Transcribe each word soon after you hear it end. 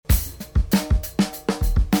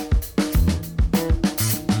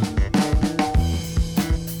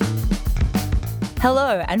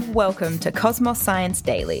Hello and welcome to Cosmos Science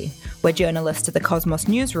Daily, where journalists at the Cosmos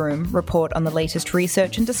newsroom report on the latest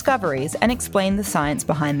research and discoveries and explain the science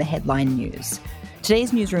behind the headline news.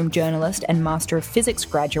 Today's newsroom journalist and Master of Physics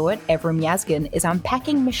graduate Evrim Yazgan is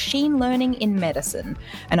unpacking machine learning in medicine,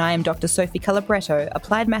 and I am Dr. Sophie Calabretto,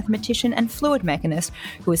 applied mathematician and fluid mechanist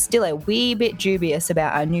who is still a wee bit dubious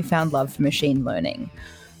about our newfound love for machine learning.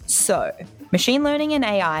 So, machine learning and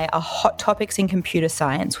AI are hot topics in computer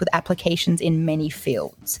science with applications in many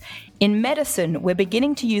fields. In medicine, we're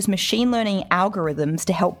beginning to use machine learning algorithms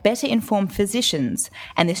to help better inform physicians,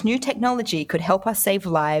 and this new technology could help us save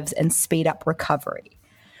lives and speed up recovery.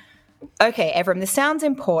 Okay, Evrim, this sounds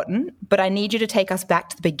important, but I need you to take us back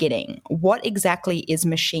to the beginning. What exactly is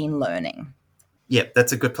machine learning? Yep,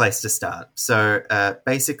 that's a good place to start. So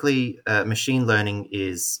basically, machine learning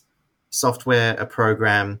is software, a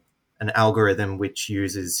program, an algorithm which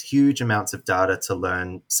uses huge amounts of data to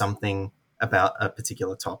learn something about a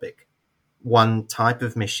particular topic. One type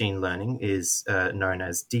of machine learning is known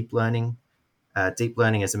as deep learning. Deep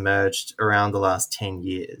learning has emerged around the last 10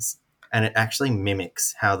 years, and it actually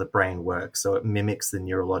mimics how the brain works. So it mimics the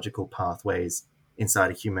neurological pathways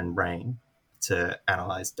inside a human brain to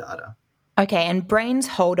analyze data. Okay, and brains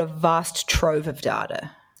hold a vast trove of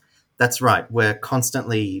data. That's right. We're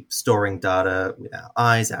constantly storing data with our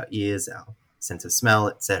eyes, our ears, our sense of smell,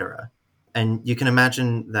 etc. And you can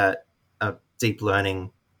imagine that a deep learning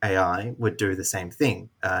AI would do the same thing.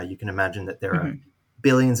 You can imagine that there are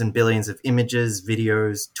billions and billions of images,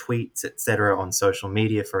 videos, tweets, etc. on social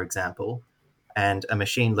media, for example, and a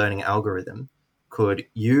machine learning algorithm could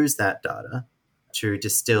use that data to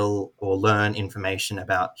distill or learn information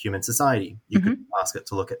about human society. You could ask it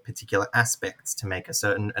to look at particular aspects to make a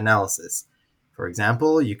certain analysis. For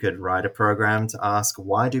example, you could write a program to ask,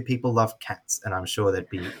 why do people love cats? And I'm sure there'd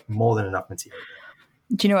be more than enough material.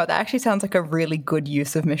 Do you know what? That actually sounds like a really good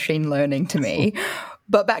use of machine learning to me.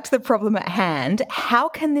 But back to the problem at hand, how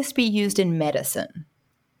can this be used in medicine?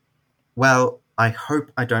 Well, I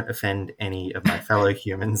hope I don't offend any of my fellow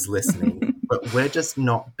humans listening, but we're just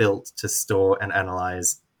not built to store and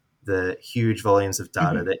analyze the huge volumes of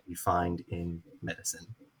data that you find in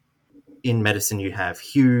medicine. In medicine, you have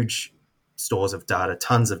huge stores of data,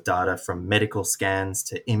 tons of data, from medical scans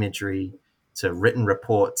to imagery to written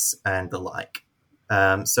reports and the like.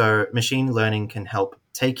 So machine learning can help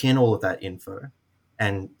take in all of that info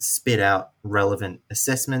and spit out relevant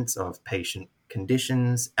assessments of patient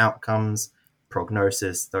conditions, outcomes,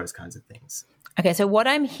 prognosis, those kinds of things. Okay, so what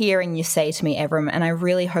I'm hearing you say to me, Evrim, and I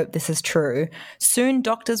really hope this is true, soon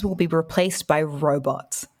doctors will be replaced by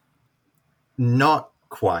robots. Not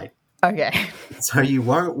quite. Okay. So you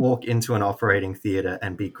won't walk into an operating theatre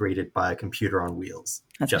and be greeted by a computer on wheels.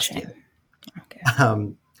 That's just a shame. yet.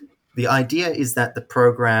 Okay. The idea is that the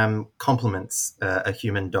program complements a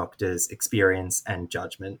human doctor's experience and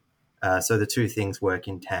judgment. So the two things work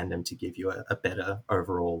in tandem to give you a better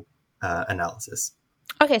overall analysis.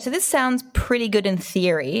 Okay, so this sounds pretty good in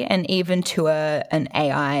theory and even to an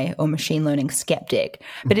AI or machine learning skeptic.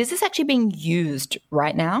 But is this actually being used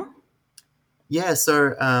right now? Yeah,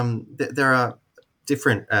 so there are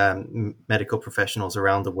different medical professionals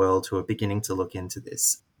around the world who are beginning to look into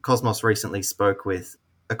this. Cosmos recently spoke with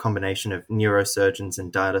a combination of neurosurgeons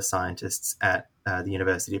and data scientists at the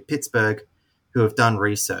University of Pittsburgh who have done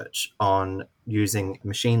research on using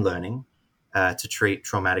machine learning to treat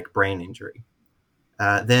traumatic brain injury.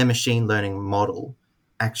 Their machine learning model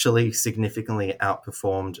actually significantly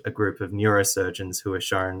outperformed a group of neurosurgeons who were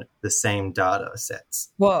shown the same data sets.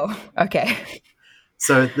 Whoa, okay.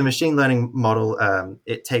 So the machine learning model,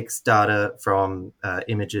 it takes data from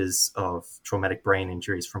images of traumatic brain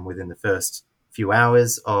injuries from within the first few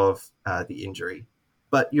hours of the injury.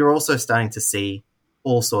 But you're also starting to see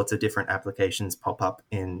all sorts of different applications pop up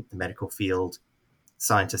in the medical field.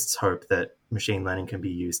 Scientists hope that machine learning can be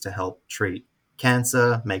used to help treat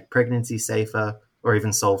cancer, make pregnancy safer, or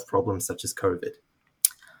even solve problems such as COVID.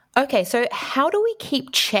 Okay, so how do we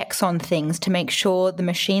keep checks on things to make sure the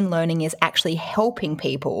machine learning is actually helping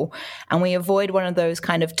people and we avoid one of those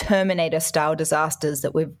kind of Terminator-style disasters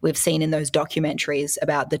that we've seen in those documentaries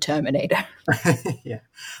about the Terminator? Yeah,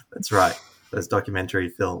 that's right. Those documentary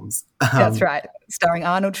films. That's right, starring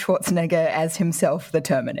Arnold Schwarzenegger as himself, the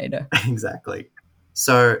Terminator. Exactly.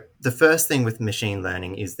 So the first thing with machine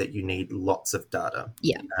learning is that you need lots of data.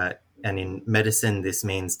 Yeah. And in medicine, this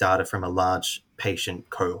means data from a large patient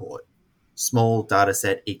cohort. Small data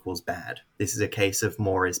set equals bad. This is a case of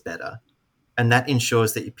more is better. And that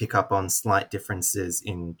ensures that you pick up on slight differences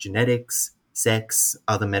in genetics, sex,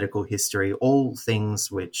 other medical history, all things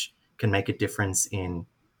which can make a difference in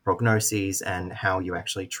prognoses and how you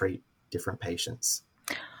actually treat different patients.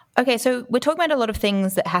 Okay, so we're talking about a lot of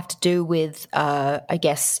things that have to do with, I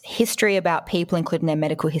guess, history about people, including their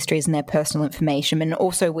medical histories and their personal information. And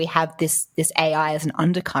also we have this AI as an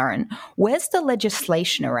undercurrent. Where's the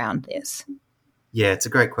legislation around this? Yeah, it's a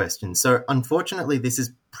great question. So unfortunately, this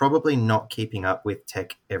is probably not keeping up with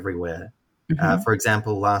tech everywhere. For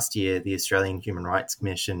example, last year, the Australian Human Rights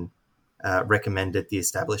Commission recommended the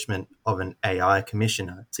establishment of an AI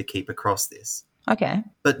commissioner to keep across this. Okay.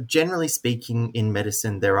 But generally speaking, in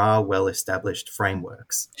medicine, there are well-established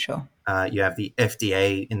frameworks. Sure. You have the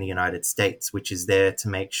FDA in the United States, which is there to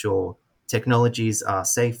make sure technologies are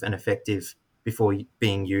safe and effective before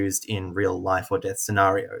being used in real life or death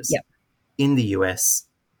scenarios. Yep. In the US,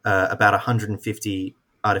 about 150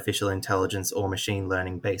 artificial intelligence or machine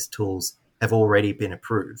learning-based tools have already been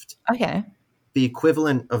approved. Okay. The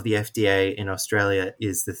equivalent of the FDA in Australia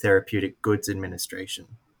is the Therapeutic Goods Administration.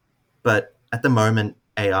 But at the moment,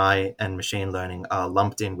 AI and machine learning are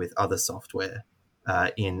lumped in with other software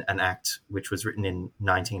in an act which was written in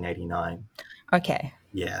 1989. Okay.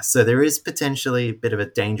 Yeah, so there is potentially a bit of a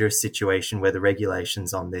dangerous situation where the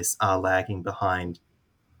regulations on this are lagging behind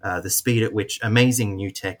the speed at which amazing new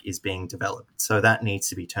tech is being developed. So that needs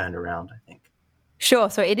to be turned around, I think.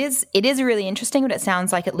 Sure. So it is really interesting, but it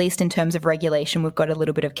sounds like, at least in terms of regulation, we've got a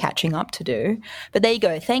little bit of catching up to do. But there you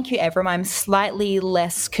go. Thank you, Evrim. I'm slightly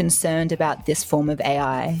less concerned about this form of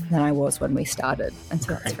AI than I was when we started. And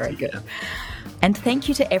so that's very good. And thank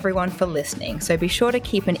you to everyone for listening. So be sure to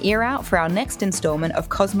keep an ear out for our next installment of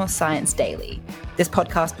Cosmos Science Daily. This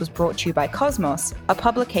podcast was brought to you by Cosmos, a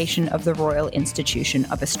publication of the Royal Institution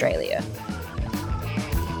of Australia.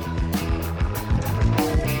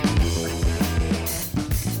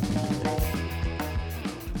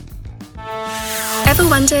 Ever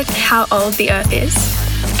wondered how old the Earth is?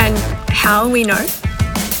 And how we know?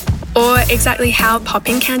 Or exactly how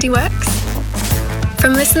popping candy works?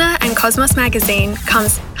 From Listener and Cosmos Magazine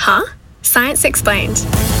comes Huh? Science Explained,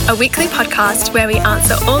 a weekly podcast where we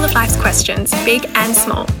answer all of life's questions, big and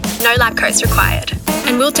small. No lab coats required.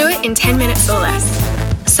 And we'll do it in 10 minutes or less.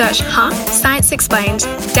 Search Huh? Science Explained,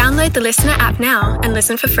 download the Listener app now and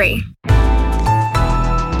listen for free.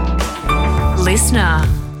 Listener.